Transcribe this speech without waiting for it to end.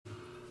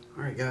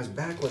Alright guys,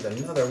 back with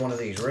another one of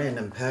these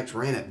random packs.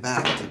 Ran it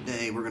back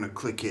today. We're going to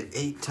click it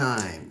 8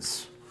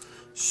 times.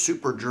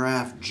 Super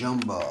Draft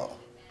Jumbo.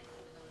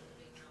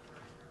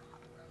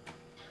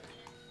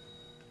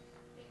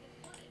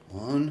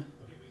 1,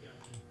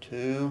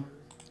 2,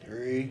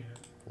 3,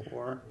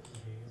 4,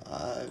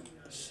 5,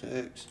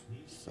 6,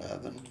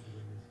 7,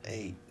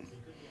 8.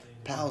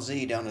 Pal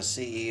Z down to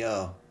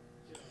CEO.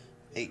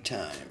 8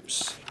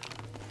 times.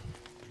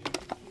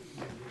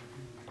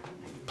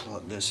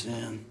 Plug this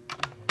in.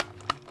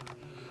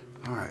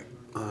 Alright,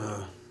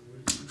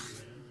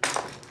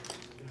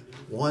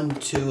 1,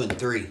 2, and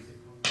 3.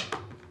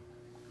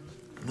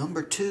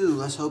 Number 2,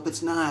 let's hope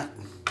it's not.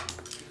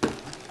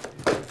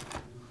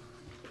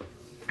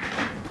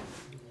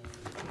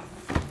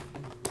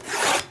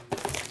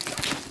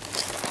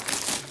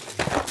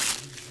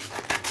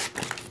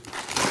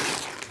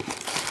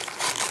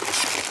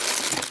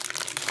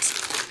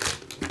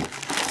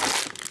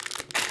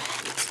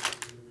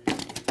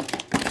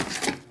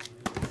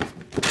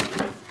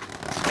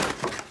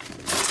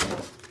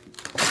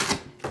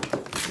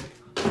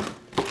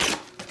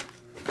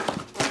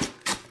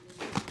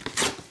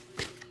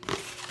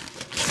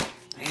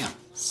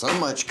 So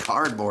much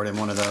cardboard in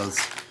one of those.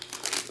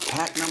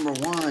 Pack number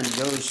 1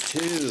 goes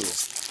to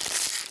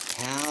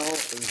Pal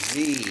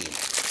Z.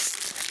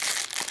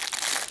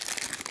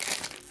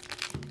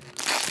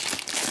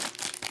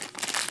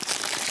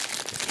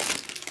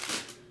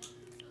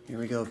 Here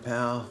we go,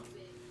 pal.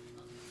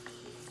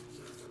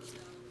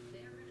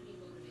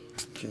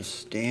 Just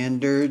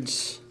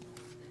standards.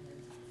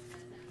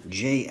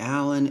 J.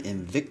 Allen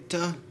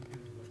Invicta.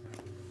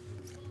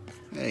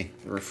 Hey,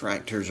 the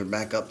refractors are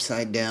back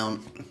upside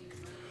down.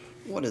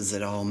 What does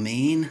it all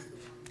mean?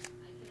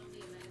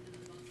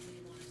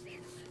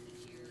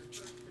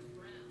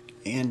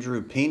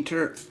 Andrew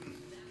Painter.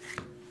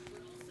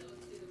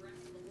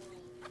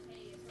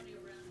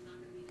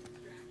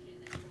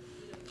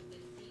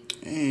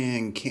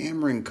 And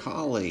Cameron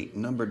Colley,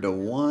 numbered to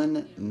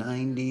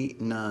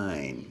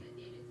 199.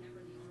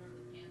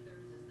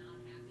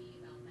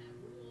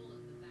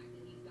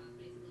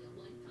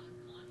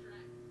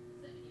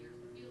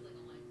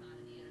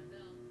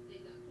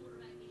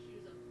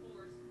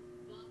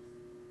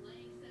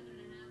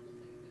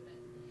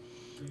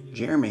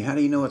 Jeremy, how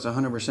do you know it's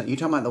 100%? You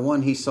talking about the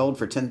one he sold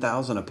for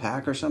 $10,000 a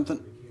pack or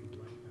something?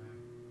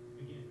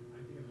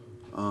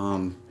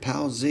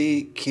 Pal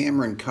Z,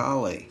 Cameron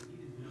Colley.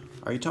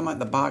 Are you talking about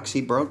the box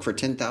he broke for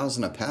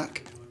 $10,000 a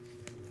pack?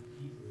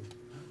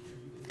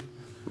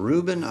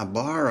 Ruben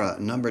Ibarra,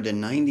 numbered to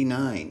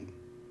 99.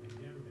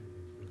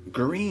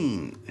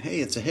 Green. Hey,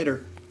 it's a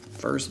hitter.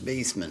 First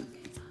baseman.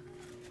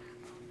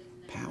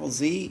 Pal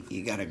Z,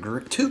 you got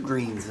two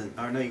greens. You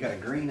got a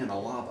green and a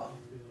lava.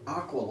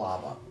 Aqua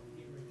lava.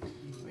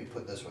 Let me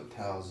put this with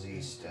Pal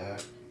Z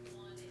stack.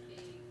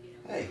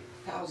 Hey,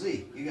 Pal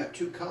Z, you got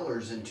 2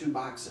 colors in 2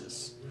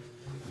 boxes.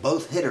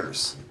 Both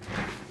hitters.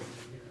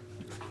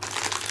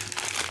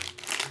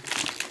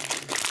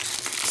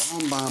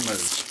 Long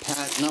Bombers,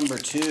 pack number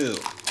 2.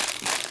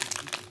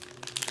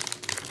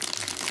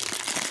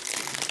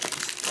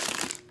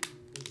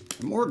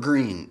 More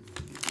green.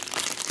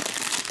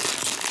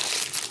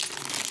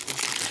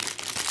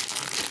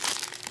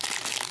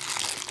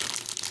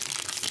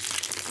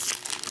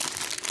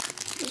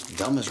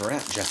 Dumb as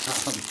rat job.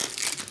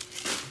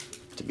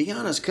 To be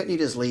honest, couldn't you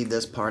just leave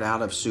this part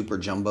out of Super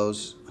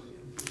Jumbos?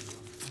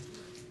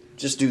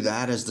 Just do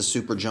that as the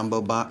Super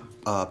Jumbo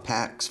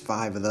packs,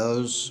 5 of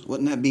those.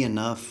 Wouldn't that be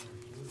enough?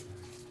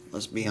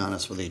 Let's be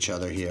honest with each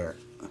other here.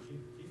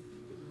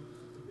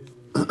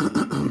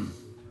 RM,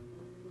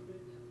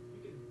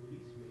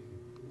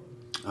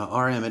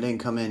 it didn't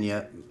come in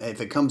yet.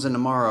 If it comes in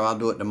tomorrow, I'll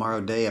do it tomorrow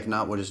day. If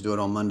not, we'll just do it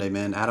on Monday,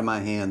 man. Out of my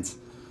hands.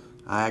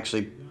 I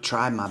actually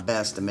tried my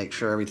best to make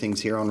sure everything's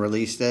here on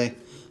release day.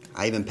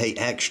 I even paid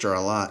extra a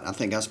lot. I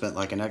think I spent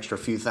like an extra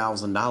few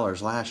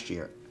 $1,000s last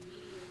year.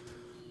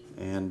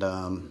 And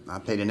I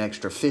paid an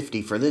extra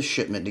 $50 for this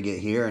shipment to get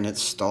here, and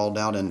it's stalled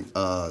out in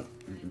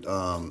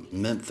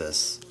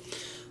Memphis.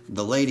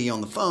 The lady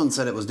on the phone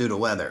said it was due to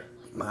weather.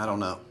 I don't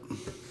know.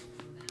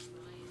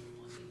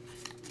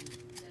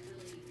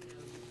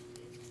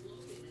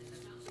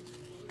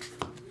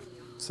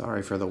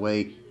 Sorry for the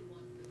wait.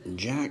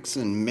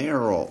 Jackson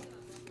Merrill.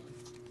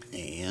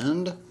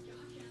 And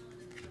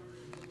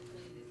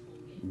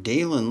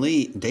Dalen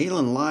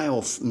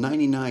Lyle,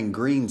 99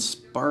 green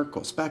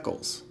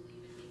speckles.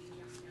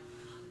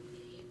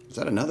 Is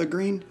that another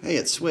green? Hey,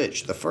 it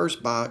switched. The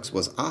first box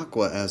was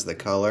aqua as the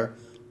color,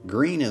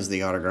 green as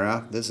the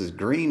autograph. This is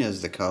green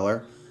as the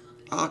color,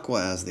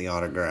 aqua as the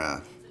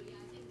autograph.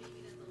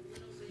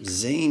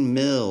 Zane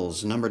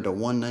Mills, numbered to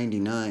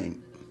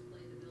 199.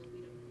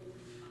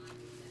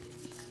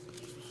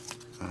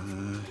 I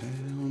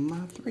have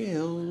my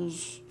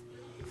thrills.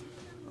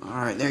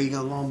 Alright, there you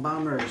go, Long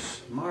Bombers.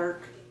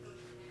 Mark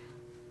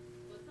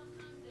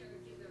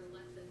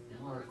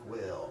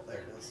Will. There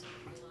it is.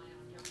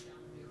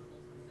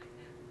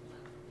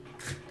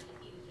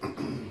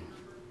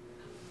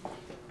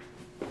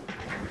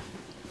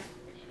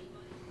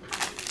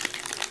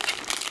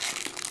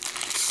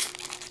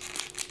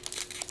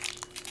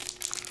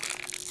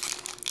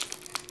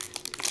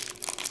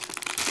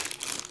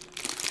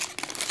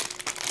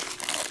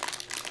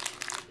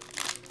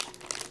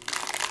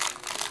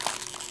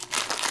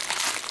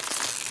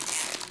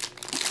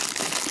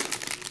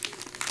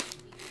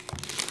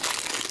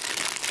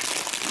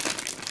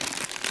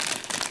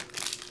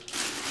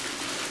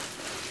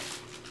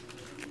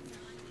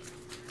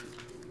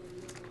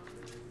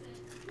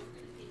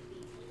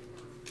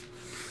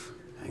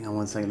 Hang on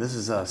one second. This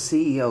is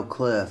CEO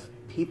Cliff.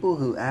 People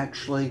who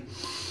actually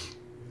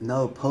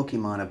know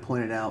Pokemon have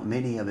pointed out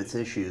many of its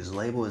issues.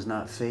 Label is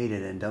not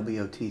faded, and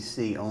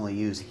WOTC only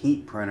use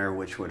heat printer,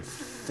 which would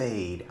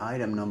fade.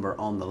 Item number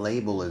on the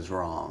label is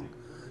wrong.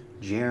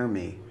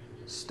 Jeremy,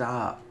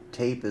 stop.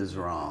 Tape is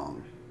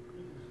wrong.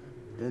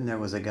 Then there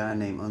was a guy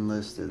named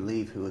Unlisted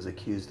Leaf who was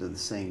accused of the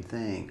same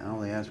thing. I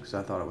only asked because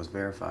I thought it was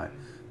verified.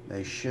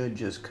 They should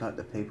just cut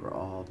the paper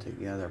all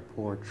together.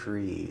 Poor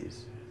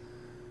trees.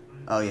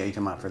 Oh yeah, you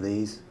talking about for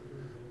these?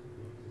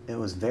 It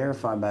was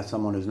verified by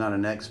someone who's not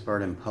an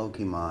expert in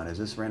Pokemon. Is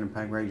this random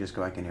pack ready? Just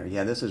go back in here.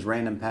 Yeah, this is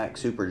random pack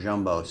super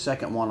jumbo.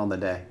 Second one on the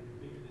day.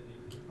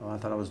 Oh, I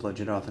thought it was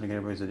legit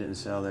authenticated because it didn't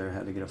sell there.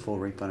 Had to get a full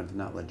refund if it's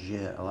not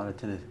legit. A lot of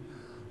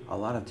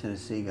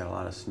Tennessee got a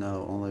lot of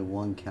snow. Only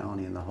one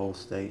county in the whole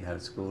state had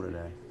a school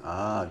today.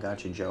 Ah,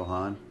 gotcha,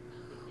 Johan.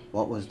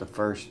 What was the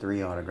first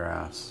 3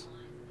 autographs?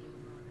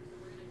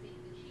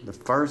 The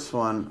first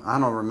one, I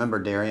don't remember,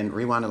 Darian.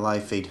 Rewind the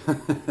live feed.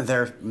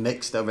 They're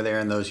mixed over there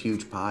in those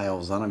huge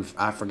piles.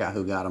 I forgot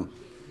who got them.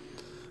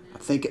 I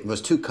think it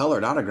was 2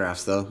 colored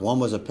autographs, though. One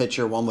was a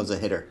pitcher, one was a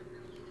hitter.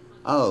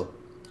 Oh,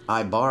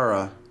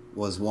 Ibarra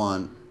was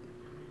one.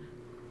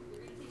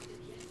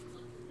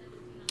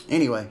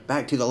 Anyway,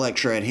 back to the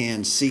lecture at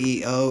hand.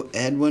 CEO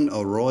Edwin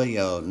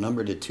Arroyo,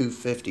 numbered to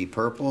 250,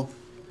 purple.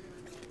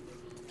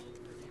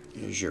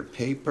 Here's your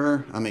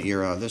paper.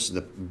 This is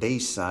the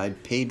base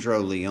side. Pedro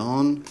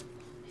Leon.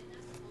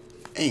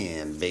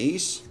 And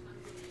base.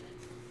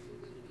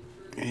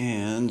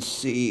 And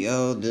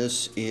CEO,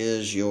 this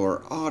is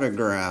your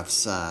autograph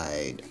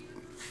side.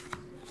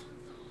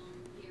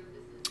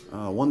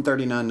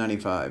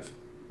 $139.95.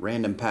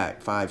 Random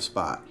pack, 5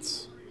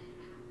 spots.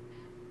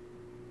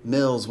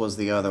 Mills was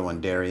the other one,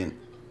 Darian.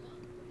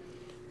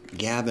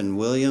 Gavin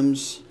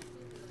Williams.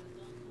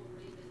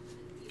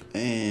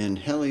 And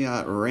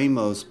Heliot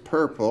Ramos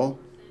purple.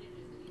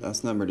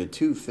 That's numbered to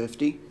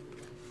 250.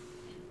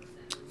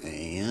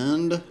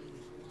 And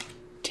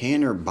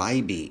Tanner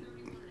Bybee.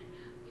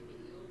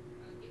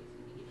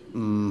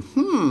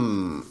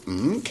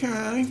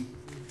 Okay.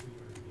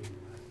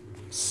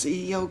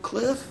 CEO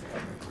Cliff.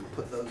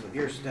 Put those in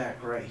your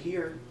stack right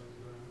here.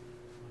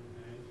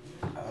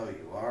 Oh,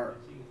 you are.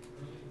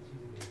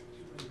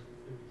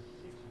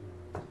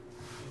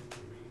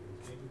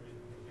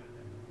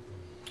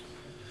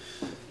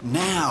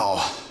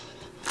 Now,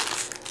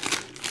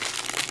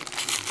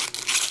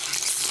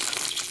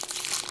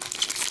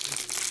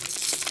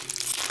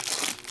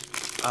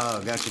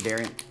 oh, gotcha,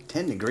 Darian.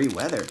 10-degree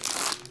weather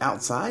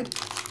outside.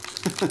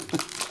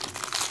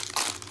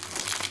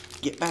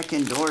 Get back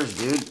indoors,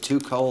 dude. Too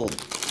cold.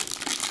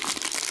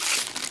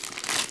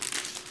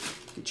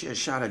 Get you a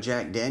shot of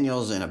Jack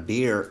Daniels and a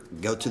beer.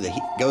 Go to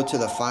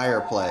the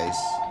fireplace.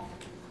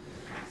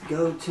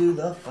 Go to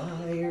the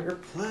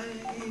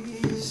fireplace.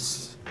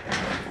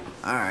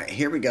 All right,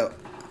 here we go.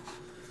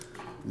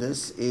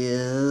 This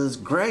is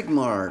Greg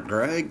Marr.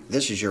 Greg,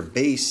 this is your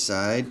base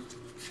side.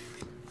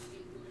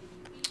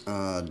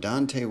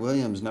 Dante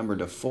Williams, numbered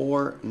to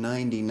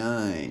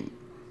 499.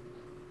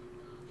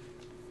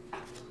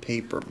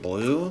 Paper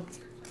blue.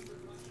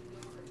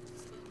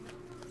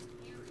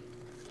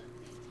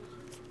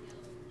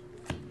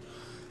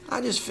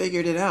 I just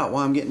figured it out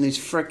while I'm getting these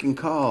frickin'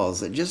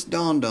 calls. It just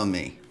dawned on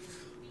me.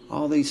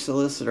 All these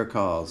solicitor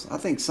calls. I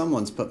think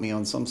someone's put me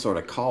on some sort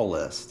of call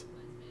list.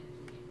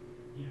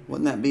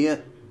 Wouldn't that be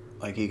it?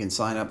 Like you can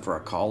sign up for a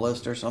call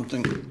list or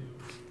something?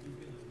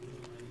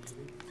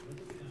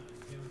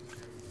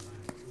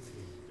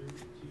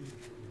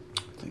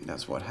 I think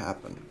that's what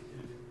happened.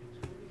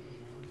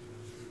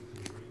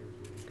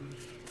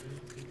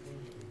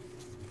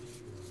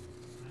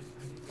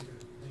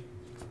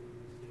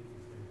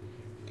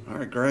 All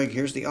right, Greg,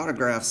 here's the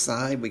autograph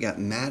side. We got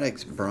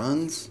Maddox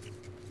Bruns.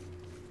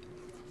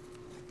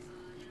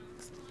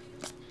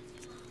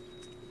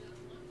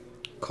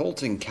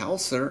 Colton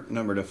Cowser,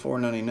 number to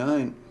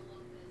 499.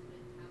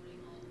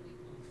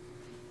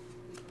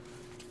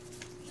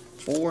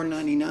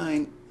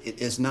 $4.99. It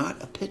is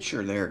not a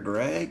pitcher there,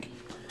 Greg.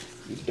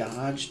 You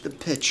dodged the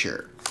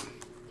pitcher.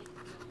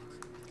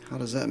 How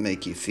does that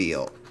make you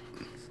feel?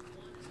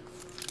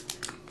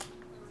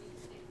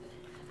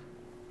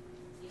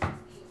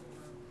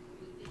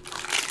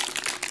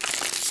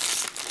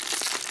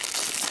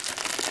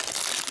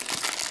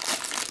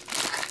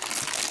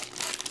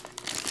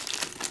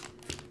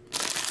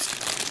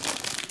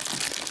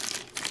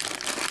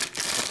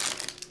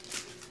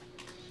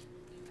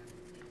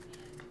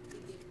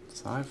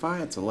 Sci-fi,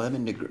 it's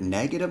 11 degrees,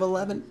 negative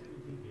 11?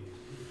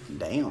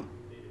 Damn.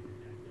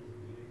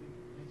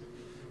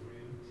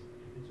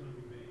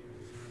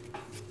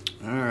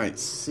 Alright,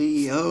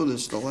 CEO,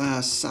 this is the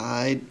last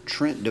side.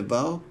 Trent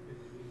DeVoe,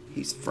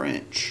 he's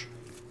French.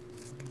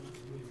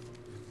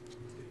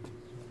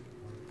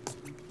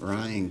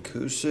 Ryan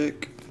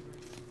Cusick.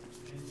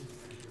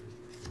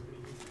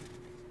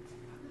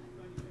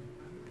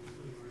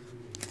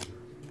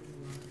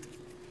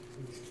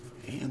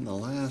 And the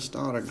last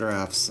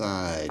autograph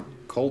side,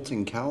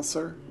 Colton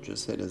Cowser,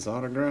 just hit his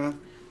autograph.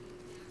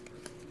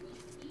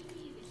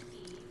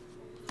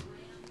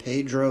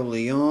 Pedro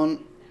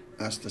Leon.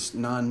 That's the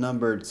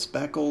non-numbered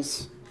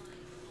speckles.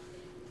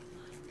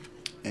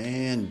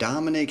 And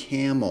Dominic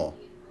Hamill.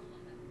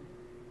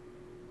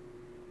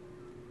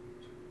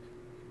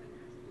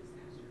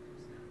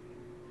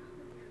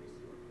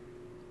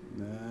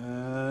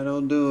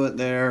 That'll do it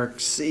there.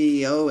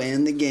 CEO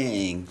and the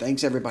gang.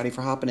 Thanks everybody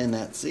for hopping in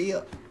that. See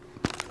ya.